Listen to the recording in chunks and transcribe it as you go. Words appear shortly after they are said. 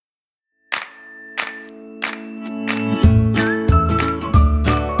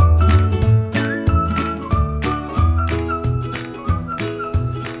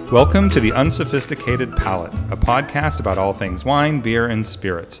Welcome to The Unsophisticated Palate, a podcast about all things wine, beer, and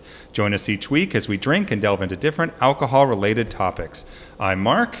spirits. Join us each week as we drink and delve into different alcohol-related topics. I'm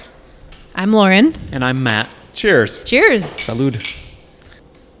Mark. I'm Lauren. And I'm Matt. Cheers. Cheers. Salud.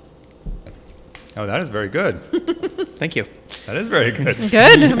 Oh, that is very good. Thank you. That is very good.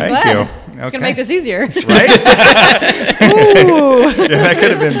 Good. I'm glad. you. It's going to make this easier. Right? Ooh. Yeah, that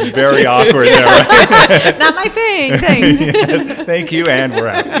could have been very awkward there, right? Not my thing. Thanks. Yes, thank you, and we're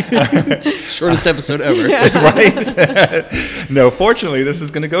out. Shortest episode ever. Right? No, fortunately, this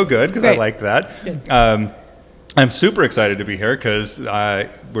is going to go good because I Great. like that. I'm super excited to be here because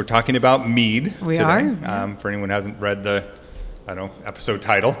we're talking about Mead We today. are. For anyone who hasn't read the, episode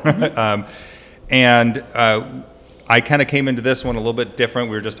title. I kind of came into this one a little bit different.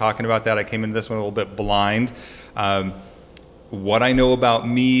 We were just talking about that. I came into this one a little bit blind. What I know about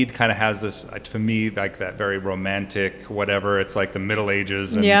Mead kind of has this, to me, like that very romantic, whatever. It's like the Middle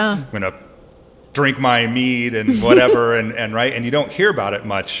Ages. And Yeah. I'm going to drink my mead and whatever. and right. And you don't hear about it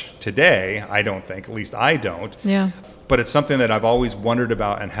much today, I don't think. At least I don't. Yeah. But it's something that I've always wondered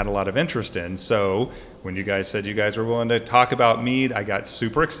about and had a lot of interest in. So when you guys said you guys were willing to talk about mead, I got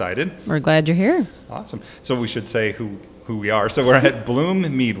super excited. We're glad you're here. Awesome. So we should say who we are. So we're at Blom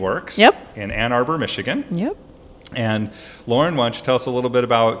Meadworks Yep. in Ann Arbor, Michigan. Yep. And Lauren, why don't you tell us a little bit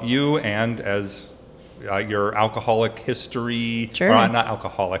about you and as your alcoholic history. Sure. Or, not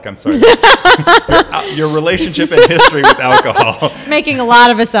alcoholic, I'm sorry. your relationship and history with alcohol. It's making a lot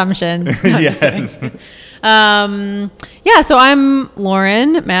of assumptions. No, I'm just kidding. Yes. So I'm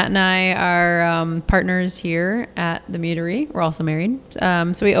Lauren. Matt and I are partners here at the Meadery. We're also married.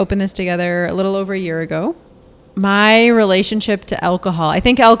 So we opened this together a little over a year ago. My relationship to alcohol. I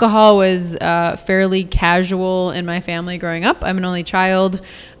think alcohol was fairly casual in my family growing up. I'm an only child.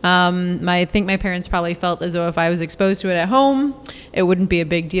 I think my parents probably felt as though if I was exposed to it at home, it wouldn't be a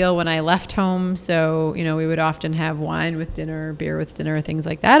big deal when I left home. So, we would often have wine with dinner, beer with dinner, things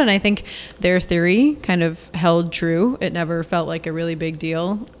like that. And I think their theory kind of held true. It never felt like a really big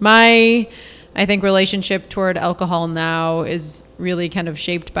deal. I think relationship toward alcohol now is really kind of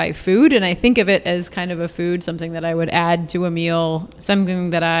shaped by food. And I think of it as kind of a food, something that I would add to a meal,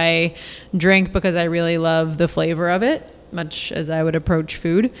 something that I drink because I really love the flavor of it, much as I would approach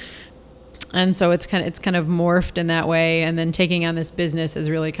food. And so it's kind of morphed in that way. And then taking on this business is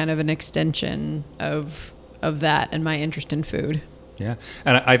really kind of an extension of that and my interest in food. Yeah.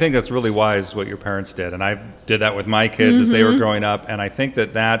 And I think that's really wise what your parents did. And I did that with my kids as they were growing up. And I think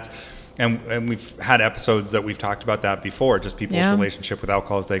that and we've had episodes that we've talked about that before, just people's relationship with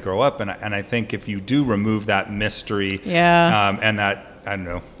alcohol as they grow up. And I think if you do remove that mystery and that, I don't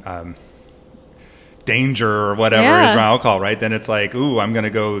know, danger or whatever is around alcohol, right? Then it's like, ooh, I'm going to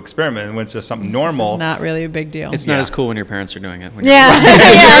go experiment. And when it's just something normal. It's not really a big deal. It's not as cool when your parents are doing it. Yeah,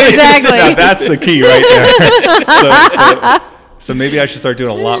 exactly. Now, that's the key right there. So maybe I should start doing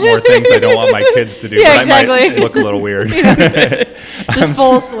a lot more things I don't want my kids to do. Yeah, but exactly. I might look a little weird. Just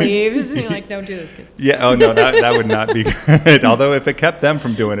full sleeves. You're like, don't do this, kid. Yeah. Oh no, that would not be good. Although if it kept them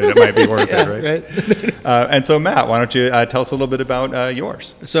from doing it, it might be worth it, right? And so Matt, why don't you tell us a little bit about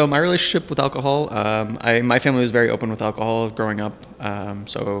yours? So my relationship with alcohol, my family was very open with alcohol growing up.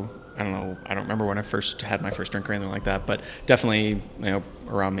 So I don't know. I don't remember when I first had my first drink or anything like that, but definitely,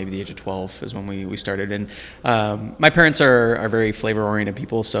 around maybe the age of 12 is when we started. And my parents are very flavor-oriented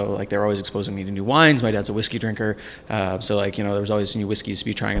people, so like they're always exposing me to new wines. My dad's a whiskey drinker, so there was always new whiskeys to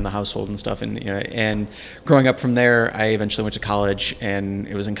be trying in the household and stuff. And growing up from there, I eventually went to college, and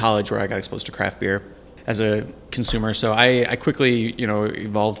it was in college where I got exposed to craft beer as a consumer. So I quickly,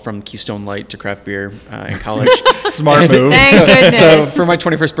 evolved from Keystone Light to craft beer in college. Smart move. Thank goodness. So for my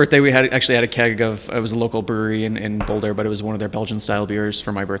 21st birthday, we had a keg of, it was a local brewery in Boulder, but it was one of their Belgian style beers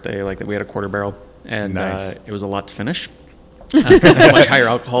for my birthday. Like we had a quarter barrel, and nice. It was a lot to finish. Much higher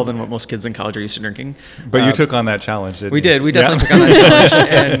alcohol than what most kids in college are used to drinking. But you took on that challenge, didn't you? We did. We definitely took on that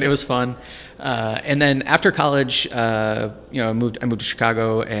challenge, and it was fun. And then after college, I moved to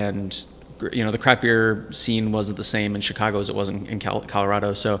Chicago, and the craft beer scene wasn't the same in Chicago as it was in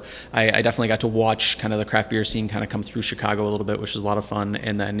Colorado. So I definitely got to watch kind of the craft beer scene kind of come through Chicago a little bit, which was a lot of fun.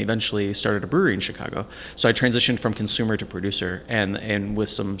 And then eventually started a brewery in Chicago. So I transitioned from consumer to producer and with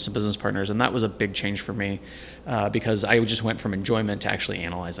some business partners. And that was a big change for me because I just went from enjoyment to actually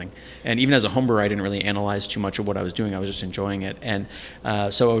analyzing. And even as a home brewer, I didn't really analyze too much of what I was doing. I was just enjoying it. And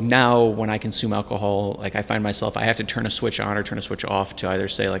so now when I consume alcohol, like I find myself, I have to turn a switch on or turn a switch off to either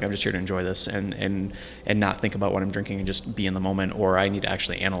say like, I'm just here to enjoy this, this and not think about what I'm drinking and just be in the moment, or I need to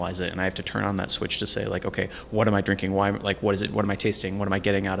actually analyze it, and I have to turn on that switch to say like, okay, what am I drinking? Why? Like, what is it? What am I tasting? What am I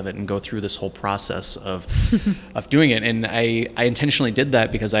getting out of it? And go through this whole process of doing it. And I intentionally did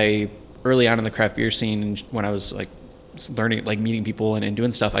that because early on in the craft beer scene, when I was like learning, like meeting people and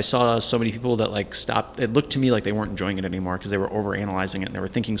doing stuff, I saw so many people that like stopped. It looked to me like they weren't enjoying it anymore because they were over analyzing it and they were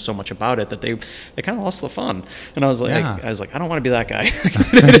thinking so much about it that they kind of lost the fun. And I was like, I don't want to be that guy.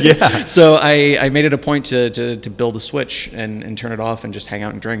 Yeah. So I made it a point to build a switch and turn it off and just hang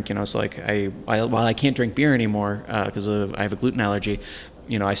out and drink. You know, it's like while I can't drink beer anymore because I have a gluten allergy,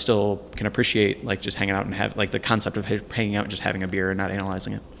 you know, I still can appreciate like just hanging out and have like the concept of hanging out and just having a beer and not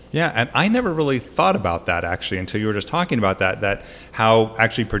analyzing it. Yeah, and I never really thought about that actually until you were just talking about that how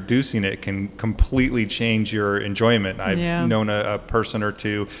actually producing it can completely change your enjoyment. I've known a person or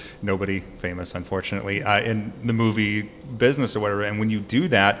two, nobody famous unfortunately, in the movie business or whatever, and when you do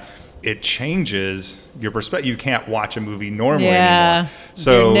that, it changes your perspective. You can't watch a movie normally anymore.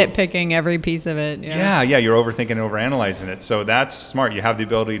 So you're nitpicking every piece of it. Yeah, you're overthinking and overanalyzing it. So that's smart. You have the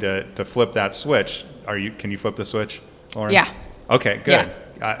ability to flip that switch. Can you flip the switch, Lauren? Yeah. Okay, good. Yeah.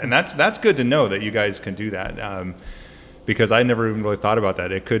 And that's good to know that you guys can do that, because I never even really thought about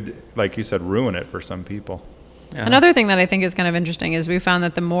that. It could, like you said, ruin it for some people. Yeah. Another thing that I think is kind of interesting is we found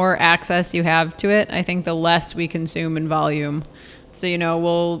that the more access you have to it, I think the less we consume in volume. So, you know,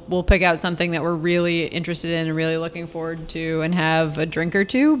 we'll pick out something that we're really interested in and really looking forward to and have a drink or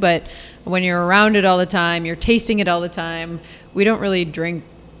two. But when you're around it all the time, you're tasting it all the time, we don't really drink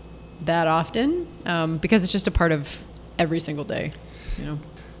that often because it's just a part of every single day, you know.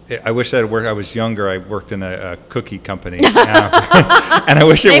 I wish that I was younger. I worked in a cookie company, and I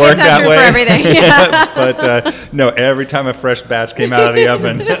wish it worked that way. Maybe it's not true for everything. But no, every time a fresh batch came out of the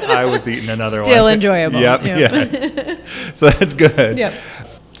oven, I was eating another one. Still enjoyable. Yep. Yes. So that's good. Yep.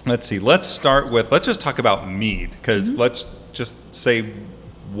 Let's see. Let's just talk about mead, because let's just say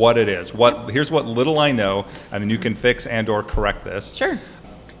what it is. Here's what little I know, and then you can fix and or correct this. Sure.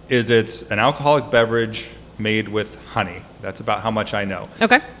 It's an alcoholic beverage made with honey. That's about how much I know.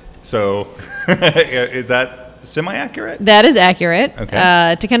 Okay. So is that semi-accurate? That is accurate.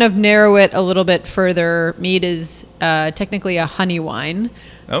 Okay. To kind of narrow it a little bit further, mead is technically a honey wine.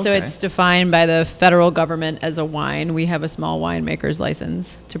 Okay. So it's defined by the federal government as a wine. We have a small winemaker's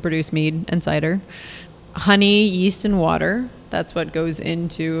license to produce mead and cider. Honey, yeast, and water. That's what goes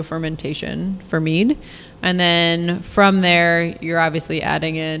into fermentation for mead. And then from there, you're obviously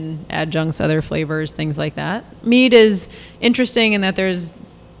adding in adjuncts, other flavors, things like that. Mead is interesting in that there's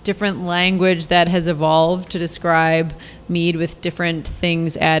different language that has evolved to describe mead with different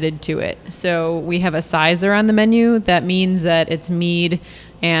things added to it. So we have a sizer on the menu. That means that it's mead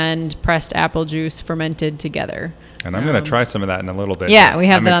and pressed apple juice fermented together. And I'm going to try some of that in a little bit. Yeah, we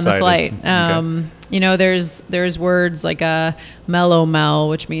have that on the flight. Okay. You know, there's words like a mellow,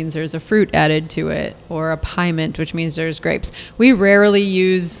 which means there's a fruit added to it, or a piment, which means there's grapes. We rarely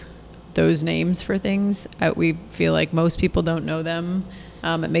use those names for things. We feel like most people don't know them.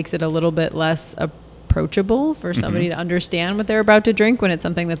 It makes it a little bit less approachable for somebody to understand what they're about to drink when it's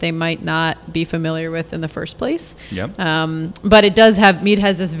something that they might not be familiar with in the first place. Yep. But mead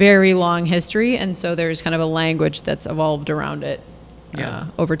has this very long history, and so there's kind of a language that's evolved around it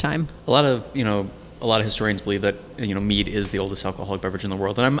over time. A lot of historians believe that mead is the oldest alcoholic beverage in the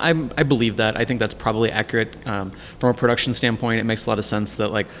world, and I believe that. I think that's probably accurate from a production standpoint. It makes a lot of sense that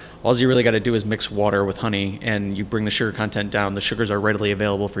like all you really got to do is mix water with honey, and you bring the sugar content down. The sugars are readily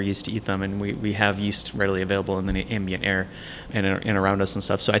available for yeast to eat them, and we have yeast readily available in the ambient air and around us and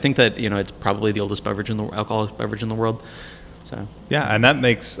stuff. So I think that it's probably the oldest alcoholic beverage in the world. So. Yeah, and that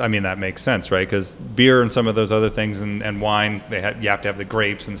makes sense, right? Because beer and some of those other things and wine, you have to have the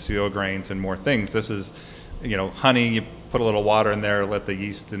grapes and the CO grains and more things. This is, honey. You put a little water in there, let the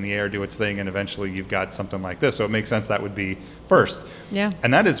yeast in the air do its thing, and eventually you've got something like this. So it makes sense that would be first. Yeah.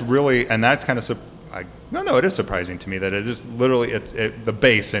 And that is really, and that's kind of it is surprising to me that it is literally the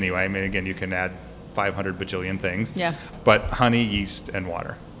base anyway. I mean, again, you can add 500 bajillion things. Yeah. But honey, yeast, and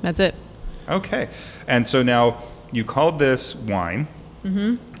water. That's it. Okay, and so now. You called this wine,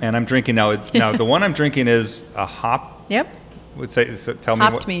 and I'm drinking now. Now the one I'm drinking is a hop. Yep. Tell me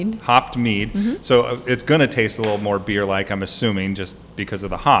hopped mead. Hopped mead. Mm-hmm. So it's going to taste a little more beer-like, I'm assuming, just because of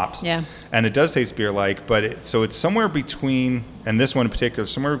the hops. Yeah. And it does taste beer-like, but it's somewhere between, and this one in particular,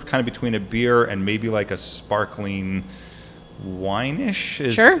 somewhere kind of between a beer and maybe like a sparkling wine-ish.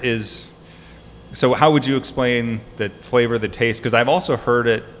 Sure. So how would you explain the flavor, the taste? Because I've also heard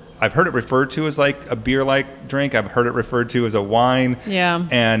it I've heard it referred to as like a beer-like drink. I've heard it referred to as a wine. Yeah.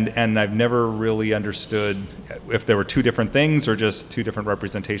 And I've never really understood if there were two different things or just two different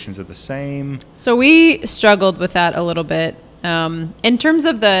representations of the same. So we struggled with that a little bit. In terms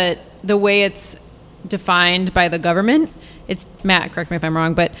of the way it's defined by the government, it's, Matt, correct me if I'm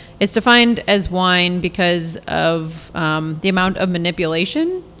wrong, but it's defined as wine because of the amount of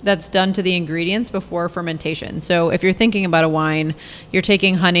manipulation that's done to the ingredients before fermentation. So if you're thinking about a wine, you're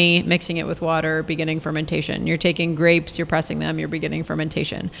taking honey, mixing it with water, beginning fermentation. You're taking grapes, you're pressing them, you're beginning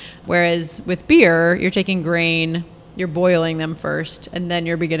fermentation. Whereas with beer, you're taking grain, you're boiling them first, and then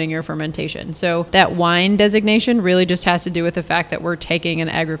you're beginning your fermentation. So that wine designation really just has to do with the fact that we're taking an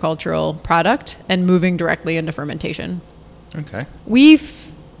agricultural product and moving directly into fermentation. Okay. We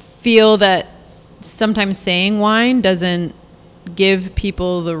feel that sometimes saying wine doesn't give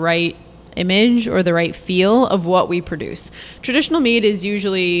people the right image or the right feel of what we produce. Traditional mead is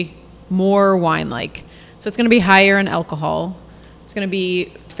usually more wine-like. So it's going to be higher in alcohol. It's going to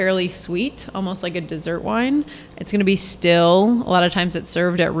be fairly sweet, almost like a dessert wine. It's going to be still. A lot of times it's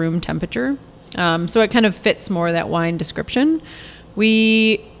served at room temperature. So it kind of fits more that wine description.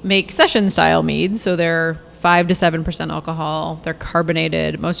 We make session-style meads, so they're 5 to 7% alcohol. They're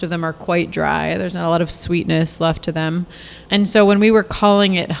carbonated. Most of them are quite dry. There's not a lot of sweetness left to them. And so when we were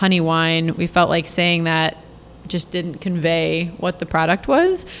calling it honey wine, we felt like saying that just didn't convey what the product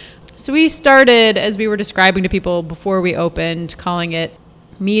was. So we started, as we were describing to people before we opened, calling it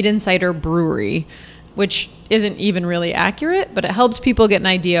Mead and Cider Brewery, which isn't even really accurate, but it helped people get an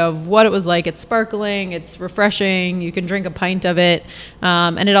idea of what it was like. It's sparkling, it's refreshing, you can drink a pint of it,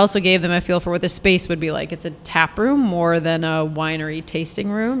 and it also gave them a feel for what the space would be like. It's a tap room more than a winery tasting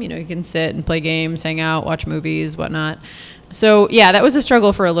room. You know, you can sit and play games, hang out, watch movies, whatnot. So yeah, that was a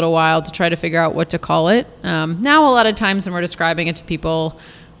struggle for a little while to try to figure out what to call it. Now a lot of times when we're describing it to people,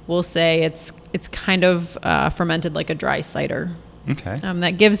 we'll say it's kind of fermented like a dry cider. Okay.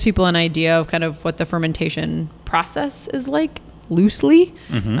 That gives people an idea of kind of what the fermentation process is like, loosely.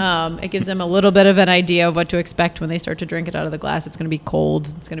 Mm-hmm. It gives them a little bit of an idea of what to expect when they start to drink it out of the glass. It's going to be cold.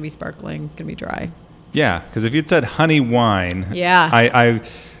 It's going to be sparkling. It's going to be dry. Yeah, because if you'd said honey wine, yeah, I'm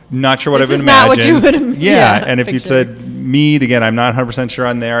not sure what this I would is imagine. Not what you would yeah, and if picture. you'd said mead, again, I'm not 100% sure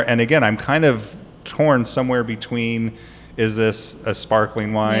on there. And again, I'm kind of torn somewhere between, is this a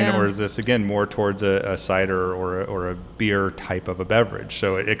sparkling wine or is this, again, more towards a cider or a beer type of a beverage?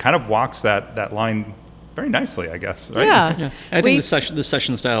 So it kind of walks that line very nicely, I guess. Right? Yeah. I think the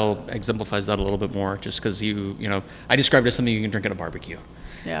session style exemplifies that a little bit more, just because I described it as something you can drink at a barbecue.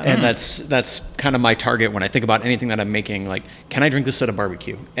 Yeah. And that's kind of my target when I think about anything that I'm making. Like, can I drink this at a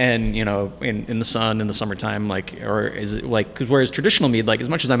barbecue? And in the sun in the summertime, like, or is it like? Because whereas traditional mead, like, as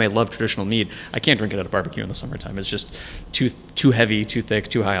much as I may love traditional mead, I can't drink it at a barbecue in the summertime. It's just too heavy, too thick,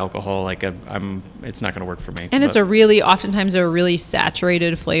 too high alcohol. Like, it's not going to work for me. And it's oftentimes a really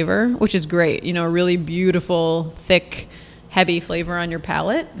saturated flavor, which is great. A really beautiful, thick, heavy flavor on your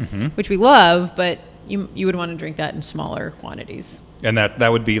palate, which we love. But you would want to drink that in smaller quantities. And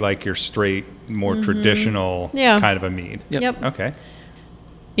that would be like your straight, more traditional kind of a mead. Yep. Okay.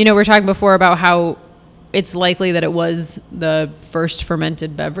 We were talking before about how it's likely that it was the first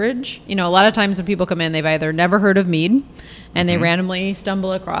fermented beverage. A lot of times when people come in, they've either never heard of mead and they randomly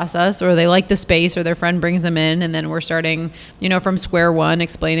stumble across us, or they like the space, or their friend brings them in, and then we're starting, from square one,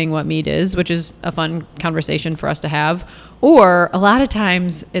 explaining what mead is, which is a fun conversation for us to have. Or a lot of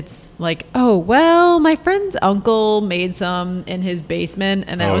times it's like, oh, well, my friend's uncle made some in his basement,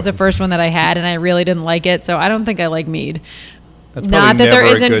 and that was the first one that I had, and I really didn't like it, so I don't think I like mead. Not that there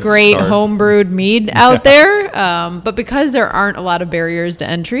isn't great homebrewed mead out there, but because there aren't a lot of barriers to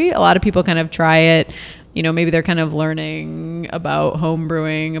entry, a lot of people kind of try it. Maybe they're kind of learning about home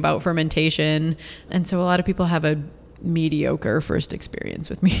brewing, about fermentation, and so a lot of people have a mediocre first experience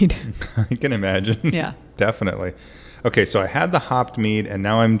with mead. I can imagine. Yeah. Definitely. Okay, so I had the hopped mead, and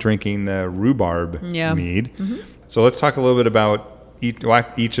now I'm drinking the rhubarb mead. Mm-hmm. So let's talk a little bit about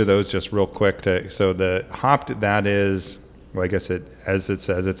each of those just real quick. So the hopped, that is, well, I guess as it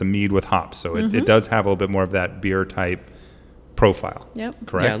says, it's a mead with hops. So it does have a little bit more of that beer type profile. Yep.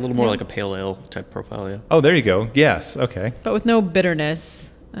 Correct? Yeah, a little more like a pale ale type profile, yeah. Oh, there you go. Yes, okay. But with no bitterness.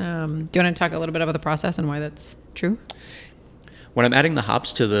 Do you want to talk a little bit about the process and why that's true? when I'm adding the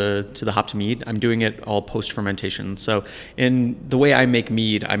hops to the hopped mead, I'm doing it all post fermentation. So in the way I make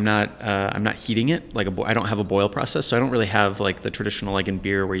mead, I'm not heating it I don't have a boil process, so I don't really have like the traditional like in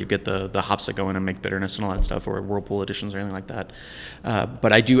beer where you get the hops that go in and make bitterness and all that stuff, or whirlpool additions or anything like that.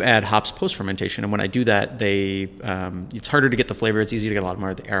 But I do add hops post fermentation, and when I do that, it's harder to get the flavor. It's easy to get a lot more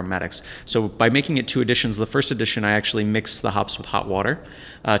of the aromatics. So by making it 2 additions, the first addition I actually mix the hops with hot water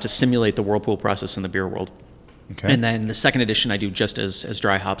to simulate the whirlpool process in the beer world. Okay. And then the second edition I do just as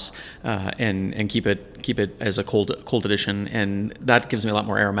dry hops, and keep it as a cold edition, and that gives me a lot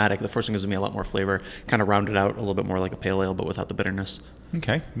more aromatic. The first one gives me a lot more flavor, kind of round it out a little bit more like a pale ale, but without the bitterness.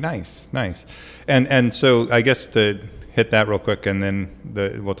 Okay, nice. And so I guess to hit that real quick, and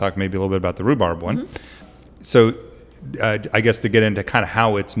then we'll talk maybe a little bit about the rhubarb one. Mm-hmm. So I guess to get into kind of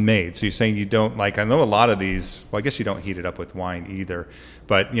how it's made. So you're saying you don't I know a lot of these. Well, I guess you don't heat it up with wine either.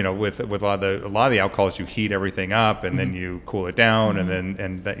 But with a lot of the alcohols, you heat everything up and then you cool it down,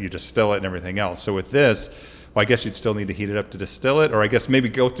 and that you distill it and everything else. So with this, well, I guess you'd still need to heat it up to distill it, or I guess maybe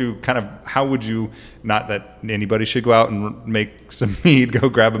go through kind of how would you, not that anybody should go out and make some mead, go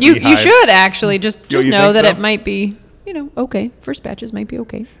grab a beehive. You should actually just know that so? It might be, okay. First batches might be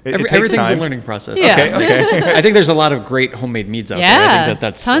okay. Everything's time. a learning process. Yeah. Okay. I think there's a lot of great homemade meads out there. I think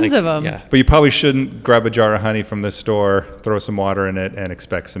that's tons of them. Yeah. But you probably shouldn't grab a jar of honey from the store, throw some water in it, and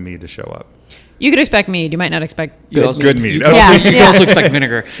expect some mead to show up. You could expect mead. You might not expect good mead. You Okay. can also expect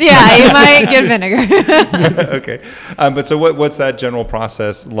vinegar. Yeah, you might get vinegar. Okay. But so what's that general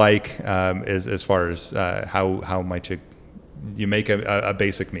process like as far as how might you make a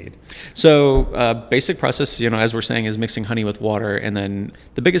basic mead? So basic process, as we're saying, is mixing honey with water. And then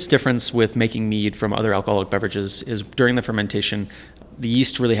the biggest difference with making mead from other alcoholic beverages is during the fermentation, the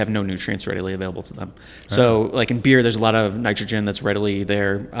yeast really have no nutrients readily available to them. So like in beer, there's a lot of nitrogen that's readily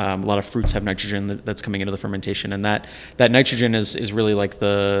there. A lot of fruits have nitrogen that's coming into the fermentation. And that nitrogen is really like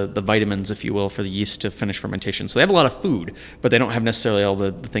the vitamins, if you will, for the yeast to finish fermentation. So they have a lot of food, but they don't have necessarily all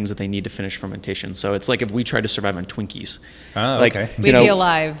the things that they need to finish fermentation. So it's like if we tried to survive on Twinkies. Okay. We'd be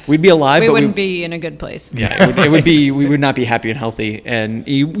alive. We'd be alive, We but wouldn't be in a good place. Yeah, it would be. We would not be happy and healthy, and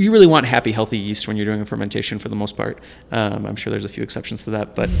you really want happy, healthy yeast when you're doing a fermentation for the most part. I'm sure there's a few exceptions to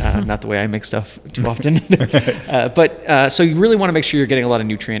that, but not the way I make stuff too often. So you really want to make sure you're getting a lot of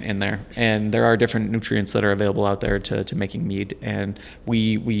nutrient in there, and there are different nutrients that are available out there to making mead, and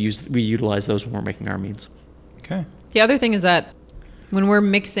we utilize those when we're making our meads. Okay. The other thing is that when we're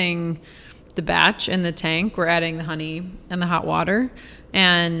mixing the batch in the tank, we're adding the honey and the hot water,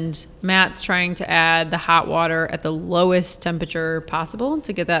 and Matt's trying to add the hot water at the lowest temperature possible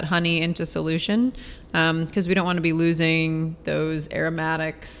to get that honey into solution, because we don't want to be losing those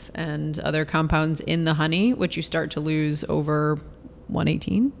aromatics and other compounds in the honey, which you start to lose over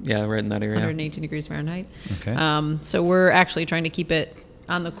 118. Yeah, right in that area. 118 degrees Fahrenheit. Okay. So we're actually trying to keep it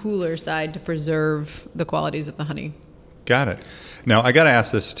on the cooler side to preserve the qualities of the honey. Got it. Now, I got to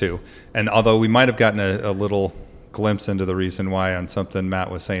ask this too, and although we might have gotten a little glimpse into the reason why on something Matt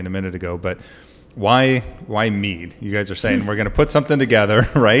was saying a minute ago, but why mead? You guys are saying we're going to put something together,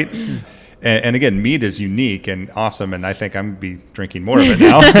 right? And again, mead is unique and awesome, and I think I'm going to be drinking more of it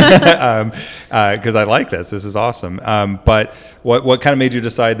now because I like this. This is awesome. But what kind of made you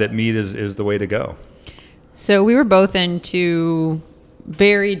decide that mead is the way to go? So we were both into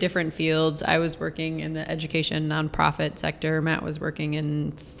very different fields. I was working in the education nonprofit sector. Matt was working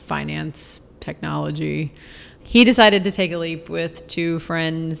in finance, technology. He decided to take a leap with 2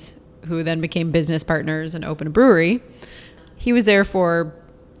 friends who then became business partners and opened a brewery. He was there for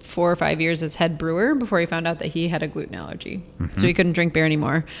 4 or 5 years as head brewer before he found out that he had a gluten allergy. Mm-hmm. So he couldn't drink beer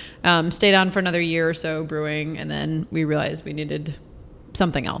anymore. Stayed on for another year or so brewing, and then we realized we needed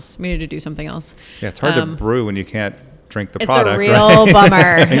something else. We needed to do something else. Yeah, it's hard to brew when you can't drink the it's product. It's a real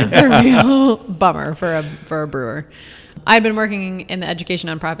bummer. It's a real bummer for a brewer. I'd been working in the education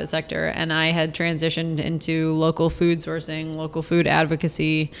nonprofit sector, and I had transitioned into local food sourcing, local food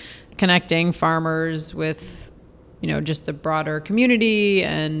advocacy, connecting farmers with, just the broader community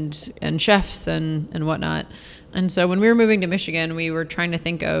and chefs and whatnot. And so when we were moving to Michigan, we were trying to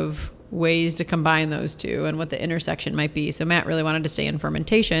think of ways to combine those two and what the intersection might be. So Matt really wanted to stay in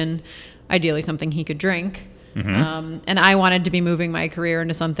fermentation, ideally something he could drink. Mm-hmm. And I wanted to be moving my career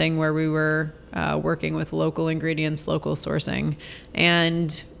into something where we were working with local ingredients, local sourcing.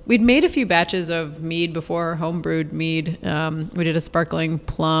 And we'd made a few batches of mead before, home-brewed mead. We did a sparkling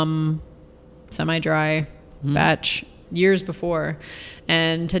plum, semi-dry batch years before,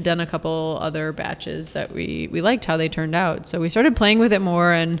 and had done a couple other batches that we liked how they turned out. So we started playing with it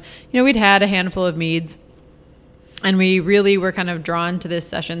more, and we'd had a handful of meads. And we really were kind of drawn to this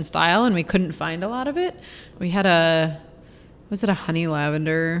session style, and we couldn't find a lot of it. We had a was it a honey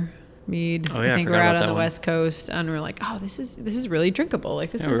lavender mead? Oh yeah, I think we're out on the West Coast, and we're like, oh, this is really drinkable.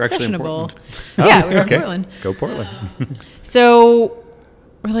 Like this is sessionable. Yeah, we were in Portland. Go Portland. So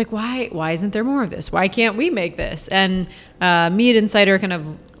we're like, why isn't there more of this? Why can't we make this? And mead and cider kind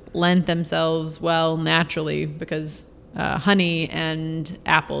of lend themselves well naturally because honey and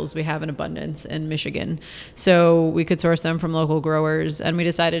apples we have in abundance in Michigan. So we could source them from local growers, and we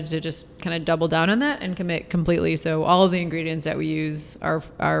decided to just kind of double down on that and commit completely. So all of the ingredients that we use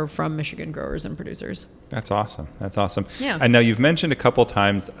are from Michigan growers and producers. That's awesome. That's awesome. Yeah. And now you've mentioned a couple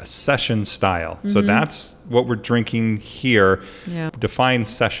times a session style. Mm-hmm. So that's what we're drinking here. Yeah. Define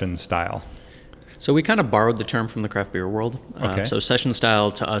session style. So we kind of borrowed the term from the craft beer world. Okay. So session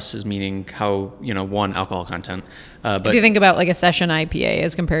style to us is meaning how, one, alcohol content. But if you think about like a session IPA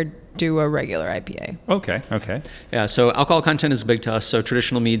as compared to a regular IPA. Okay. Yeah, so alcohol content is big to us. So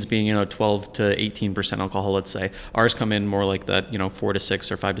traditional meads being, 12 to 18% alcohol, let's say. Ours come in more like that, 4 to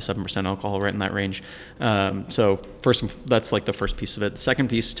 6 or 5 to 7% alcohol, right in that range. So that's like the first piece of it. The second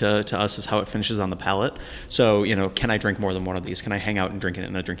piece to us is how it finishes on the palate. So, can I drink more than one of these? Can I hang out and drink it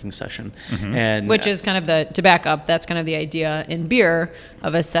in a drinking session? Mm-hmm. And which is kind of to back up, that's kind of the idea in beer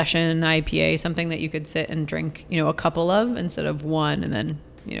of a session IPA, something that you could sit and drink, a couple of instead of one and then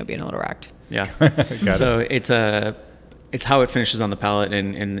being a little racked. Yeah. So it's how it finishes on the palate,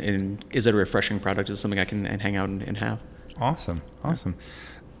 and is it a refreshing product? Is it something I can hang out and have? Awesome.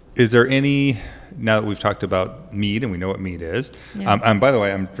 Is there any, now that we've talked about mead and we know what mead is, and by the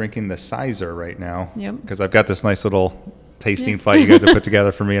way, I'm drinking the Sizer right now because I've got this nice little tasting flight you guys have put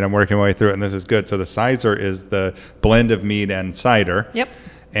together for me, and I'm working my way through it, and this is good. So the Sizer is the blend of mead and cider. Yep.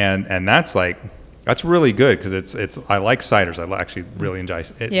 And that's really good because it's I like ciders. I actually really enjoy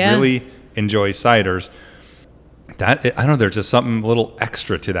it. Yeah. Really enjoy ciders. I don't know. There's just something a little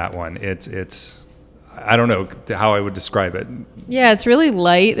extra to that one. It's I don't know how I would describe it. Yeah, it's really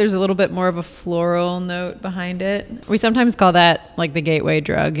light. There's a little bit more of a floral note behind it. We sometimes call that like the gateway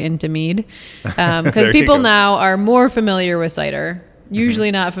drug into mead because people now are more familiar with cider.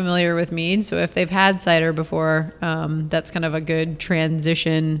 Usually not familiar with mead, so if they've had cider before, that's kind of a good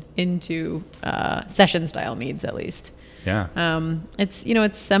transition into session style meads, at least. Yeah.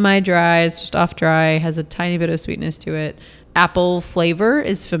 It's semi-dry. It's just off dry. Has a tiny bit of sweetness to it. Apple flavor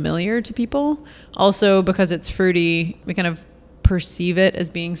is familiar to people. Also, because it's fruity, we kind of perceive it as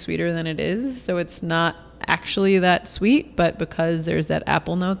being sweeter than it is. So it's not actually that sweet, but because there's that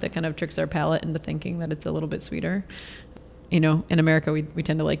apple note that kind of tricks our palate into thinking that it's a little bit sweeter. In America, we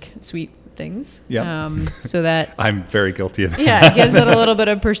tend to like sweet things. Yeah. So that I'm very guilty of that. Yeah, it gives it a little bit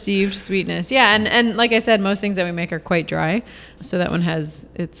of perceived sweetness. Yeah, and like I said, most things that we make are quite dry. So that one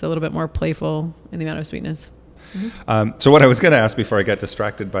it's a little bit more playful in the amount of sweetness. Mm-hmm. So what I was going to ask before I got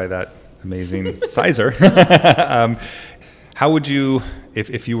distracted by that amazing Sizer, how would you,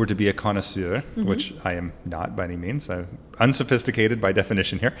 if you were to be a connoisseur, which I am not by any means, I'm unsophisticated by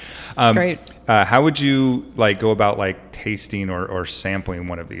definition here. That's great. How would you go about tasting or sampling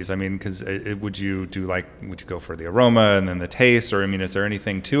one of these? I mean, because would you go for the aroma and then the taste, or is there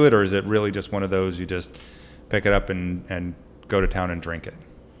anything to it, or is it really just one of those you just pick it up and go to town and drink it?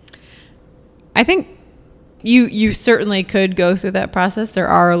 I think you certainly could go through that process. There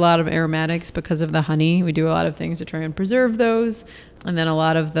are a lot of aromatics because of the honey. We do a lot of things to try and preserve those. And then a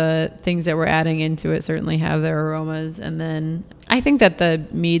lot of the things that we're adding into it certainly have their aromas. And then I think that the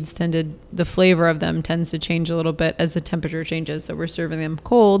meads the flavor of them tends to change a little bit as the temperature changes. So we're serving them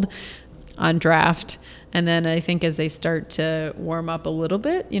cold on draft. And then I think as they start to warm up a little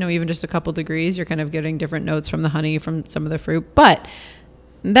bit, even just a couple degrees, you're kind of getting different notes from the honey, from some of the fruit. But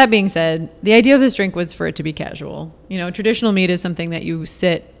that being said, the idea of this drink was for it to be casual. Traditional mead is something that you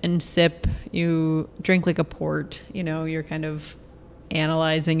sit and sip. You drink like a port. You're kind of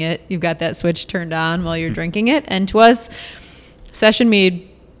analyzing it. You've got that switch turned on while you're drinking it. And to us, session mead,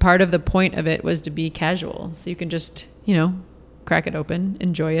 part of the point of it was to be casual. So you can just, crack it open,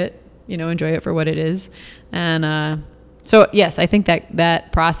 enjoy it, enjoy it for what it is. And so, yes, I think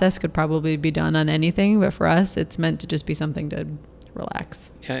that process could probably be done on anything. But for us, it's meant to just be something to relax.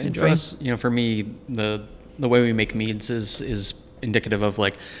 Yeah, and enjoy. For us, for me, the way we make meads is indicative of we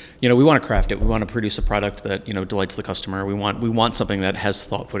want to craft it. We want to produce a product that delights the customer. We want something that has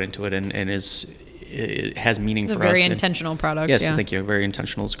thought put into it and it has meaning for us. A very intentional product. Yes, yeah. Thank you. Very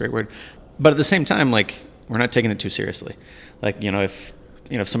intentional is a great word. But at the same time, we're not taking it too seriously.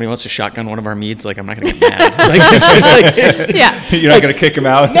 If somebody wants to shotgun one of our meads, I'm not going to get mad. Yeah. You're not going to kick them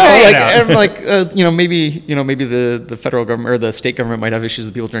out. No, maybe the federal government or the state government might have issues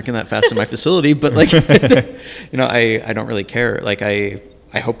with people drinking that fast in my facility, but I don't really care.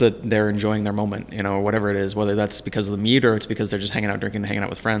 I hope that they're enjoying their moment, or whatever it is, whether that's because of the mead or it's because they're just hanging out drinking, hanging out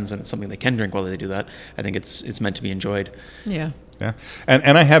with friends, and it's something they can drink while they do that. I think it's meant to be enjoyed. Yeah. Yeah.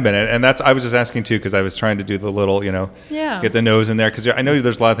 And I have been, and I was just asking too, because I was trying to do the little, get the nose in there, because I know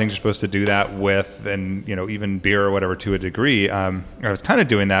there's a lot of things you're supposed to do that with, and, even beer or whatever to a degree. I was kind of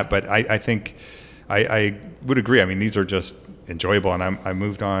doing that, but I think I would agree. I mean, these are just enjoyable, and I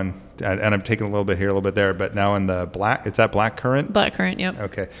moved on, and I'm taking a little bit here, a little bit there, but now in the black, it's that black currant? Black currant, yep.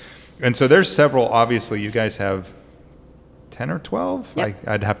 Okay. And so there's several, obviously, you guys have 10 or 12? Yep.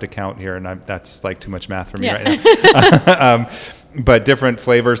 I'd have to count here, and that's like too much math for me right now. But different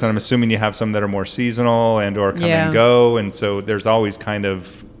flavors, and I'm assuming you have some that are more seasonal and or come and go, and so there's always kind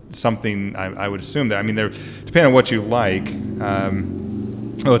of something, I would assume that. I mean, depending on what you like.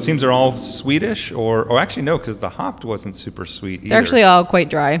 It seems they're all Swedish, or actually no, because the hopped wasn't super sweet either. They're actually all quite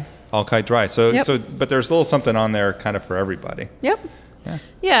dry. All quite dry. So but there's a little something on there kind of for everybody. Yep.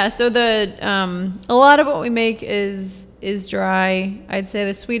 Yeah. So a lot of what we make is dry. I'd say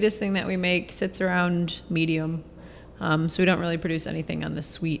the sweetest thing that we make sits around medium. So we don't really produce anything on the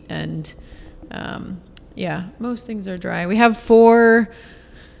sweet end. Most things are dry. We have 4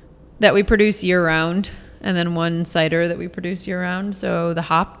 that we produce year round, and then 1 cider that we produce year round. So the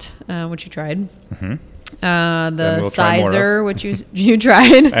hopped, which you tried. Mm-hmm. The sizer, which you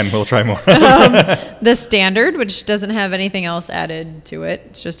tried. And we'll try more. The standard, which doesn't have anything else added to it.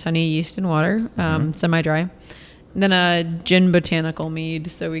 It's just honey, yeast, and water, semi-dry. Then a gin botanical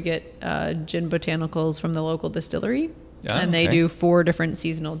mead. So we get gin botanicals from the local distillery. And they do 4 different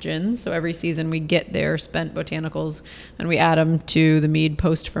seasonal gins. So every season we get their spent botanicals and we add them to the mead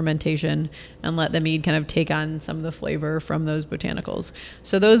post-fermentation and let the mead kind of take on some of the flavor from those botanicals.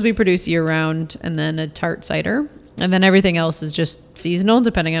 So those we produce year-round, and then a tart cider. And then everything else is just seasonal,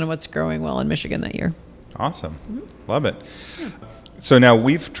 depending on what's growing well in Michigan that year. Awesome. Mm-hmm. Love it. Yeah. So now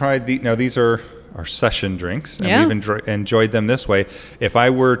we've tried these are our session drinks, and we've enjoyed them this way.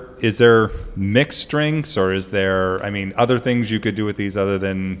 Is there mixed drinks, or is there, other things you could do with these other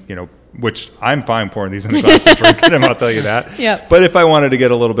than, which I'm fine pouring these in the glass and drinking them, I'll tell you that. Yep. But if I wanted to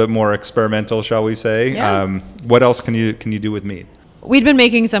get a little bit more experimental, shall we say, what else can you do with mead? We'd been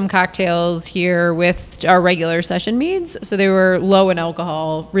making some cocktails here with our regular session meads. So they were low in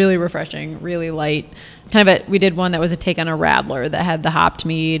alcohol, really refreshing, really light. We did one that was a take on a Radler that had the hopped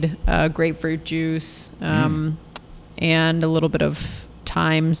mead, grapefruit juice, and a little bit of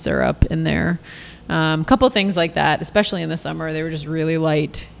thyme syrup in there. A couple of things like that, especially in the summer. They were just really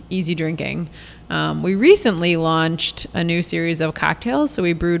light, easy drinking. We recently launched a new series of cocktails. So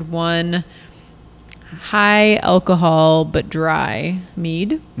we brewed one high alcohol but dry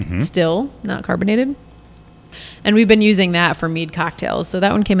mead, still not carbonated, and we've been using that for mead cocktails. So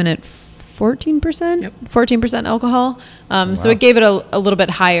that one came in at 14%, 14% alcohol. Wow. So it gave it a little bit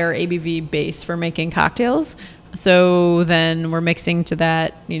higher ABV base for making cocktails. So then we're mixing to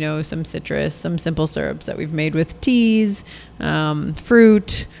that, some citrus, some simple syrups that we've made with teas,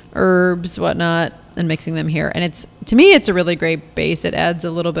 fruit, herbs, whatnot, and mixing them here. And to me, it's a really great base. It adds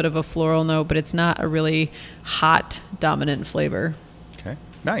a little bit of a floral note, but it's not a really hot, dominant flavor. Okay,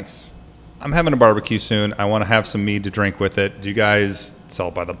 nice. I'm having a barbecue soon. I want to have some mead to drink with it. Do you guys sell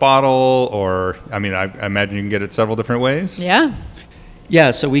it by the bottle, or, I imagine you can get it several different ways? Yeah.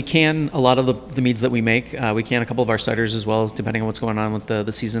 Yeah, so we can a lot of the meads that we make. We can a couple of our ciders as well, depending on what's going on with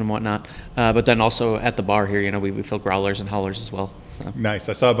the season and whatnot. But then also at the bar here, we fill growlers and howlers as well. So. Nice.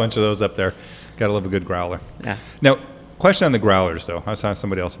 I saw a bunch of those up there. Got to love a good growler. Yeah. Now, question on the growlers, though. I was talking to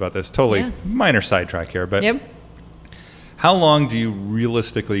somebody else about this. Totally minor sidetrack here, but how long do you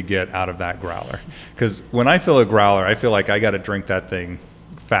realistically get out of that growler? Because when I fill a growler, I feel like I got to drink that thing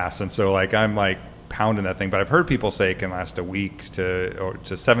fast, and so I'm pounding that thing. But I've heard people say it can last a week to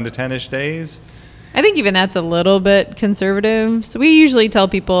 7 to 10-ish days. I think even that's a little bit conservative. So we usually tell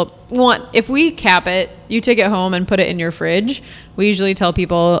people, if we cap it, you take it home and put it in your fridge. We usually tell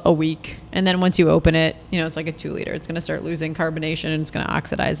people a week. And then once you open it, it's like a 2 liter. It's going to start losing carbonation, and it's going to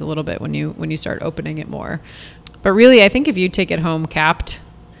oxidize a little bit when you start opening it more. But really, I think if you take it home capped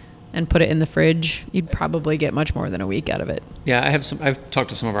and put it in the fridge, you'd probably get much more than a week out of it. Yeah, I've talked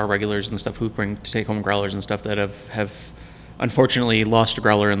to some of our regulars and stuff who bring to take home growlers and stuff that have unfortunately lost a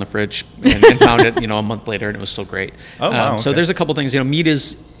growler in the fridge and found it, a month later, and it was still great. Oh, wow, okay. So there's a couple things. Mead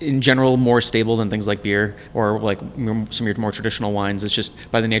is in general more stable than things like beer or like some of your more traditional wines. It's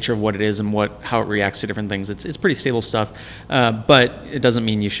just by the nature of what it is and how it reacts to different things. It's pretty stable stuff, but it doesn't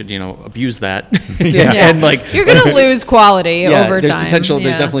mean you should abuse that. Yeah. And you're gonna lose quality over time. There's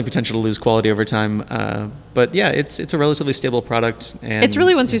definitely potential to lose quality over time. But yeah, it's a relatively stable product. And it's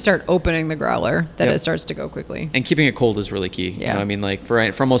really once you start opening the growler that it starts to go quickly. And keeping it cold is really key. Yeah. I mean, like for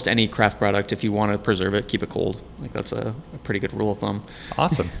almost any craft product, if you want to preserve it, keep it cold. Like that's a pretty good rule of thumb.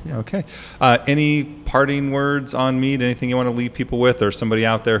 Awesome. Okay. Any parting words on Mead? Anything you want to leave people with, or somebody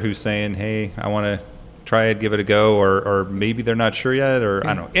out there who's saying, hey, I want to try it, give it a go, or maybe they're not sure yet, or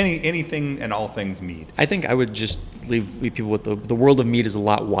I don't know, anything and all things Mead? I think I would just leave people with the world of Mead is a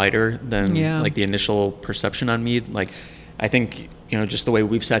lot wider than like the initial perception on Mead. Like I think, just the way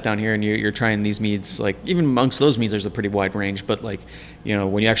we've sat down here and you're trying these meads, like even amongst those meads, there's a pretty wide range, but like,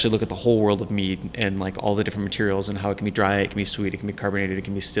 when you actually look at the whole world of mead and like all the different materials and how it can be dry, it can be sweet, it can be carbonated, it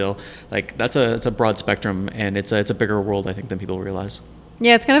can be still, like it's a broad spectrum, and it's a bigger world, I think, than people realize.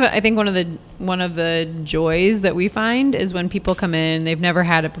 Yeah, it's kind of, I think one of the joys that we find is when people come in, they've never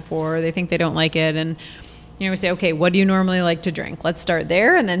had it before, they think they don't like it, and we say, okay, what do you normally like to drink? Let's start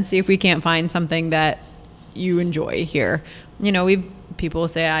there and then see if we can't find something that you enjoy here. People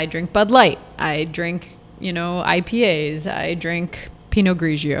say, I drink Bud Light, I drink, IPAs, I drink Pinot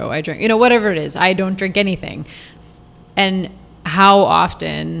Grigio, I drink, whatever it is, I don't drink anything. And how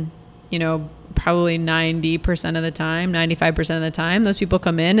often, probably 90% of the time, 95% of the time, those people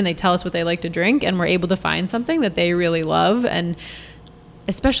come in and they tell us what they like to drink, and we're able to find something that they really love. And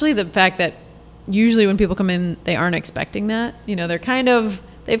especially the fact that usually when people come in, they aren't expecting that. They've kind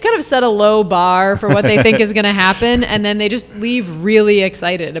of set a low bar for what they think is going to happen, and then they just leave really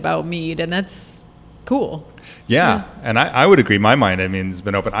excited about mead, and that's cool. Yeah, and I would agree. My mind, has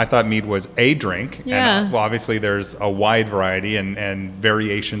been open. I thought mead was a drink. Yeah. And, obviously there's a wide variety and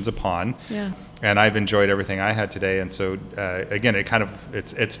variations upon. Yeah. And I've enjoyed everything I had today. And so, again,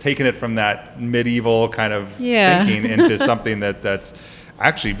 it's taken it from that medieval kind of thinking into something that's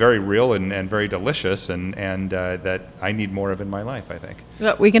actually very real and very delicious, and that I need more of in my life, I think.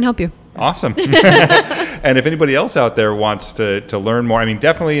 Well, we can help you. Awesome. And if anybody else out there wants to learn more,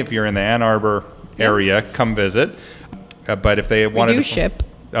 definitely if you're in the Ann Arbor area, come visit. But if they want to ship.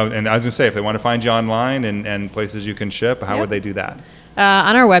 Oh, and I was going to say, if they want to find you online and places you can ship, how would they do that?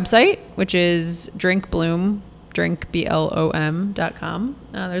 On our website, which is drinkblom.com.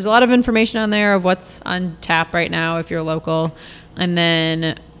 There's a lot of information on there of what's on tap right now if you're local. And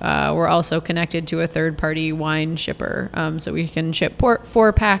then we're also connected to a third-party wine shipper. So we can ship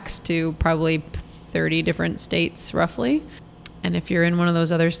 4 packs to probably 30 different states, roughly. And if you're in one of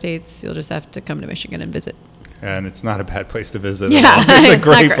those other states, you'll just have to come to Michigan and visit. And it's not a bad place to visit. Yeah, it's a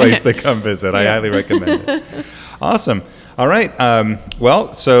great place to come visit. I highly recommend it. Awesome. All right.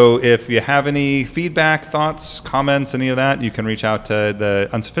 So if you have any feedback, thoughts, comments, any of that, you can reach out to the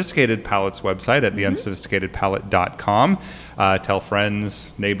Unsophisticated Palates website at theunsophisticatedpalate.com. Tell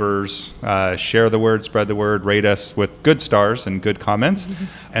friends, neighbors, share the word, spread the word, rate us with good stars and good comments.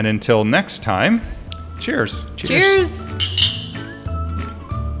 And until next time, cheers. Cheers.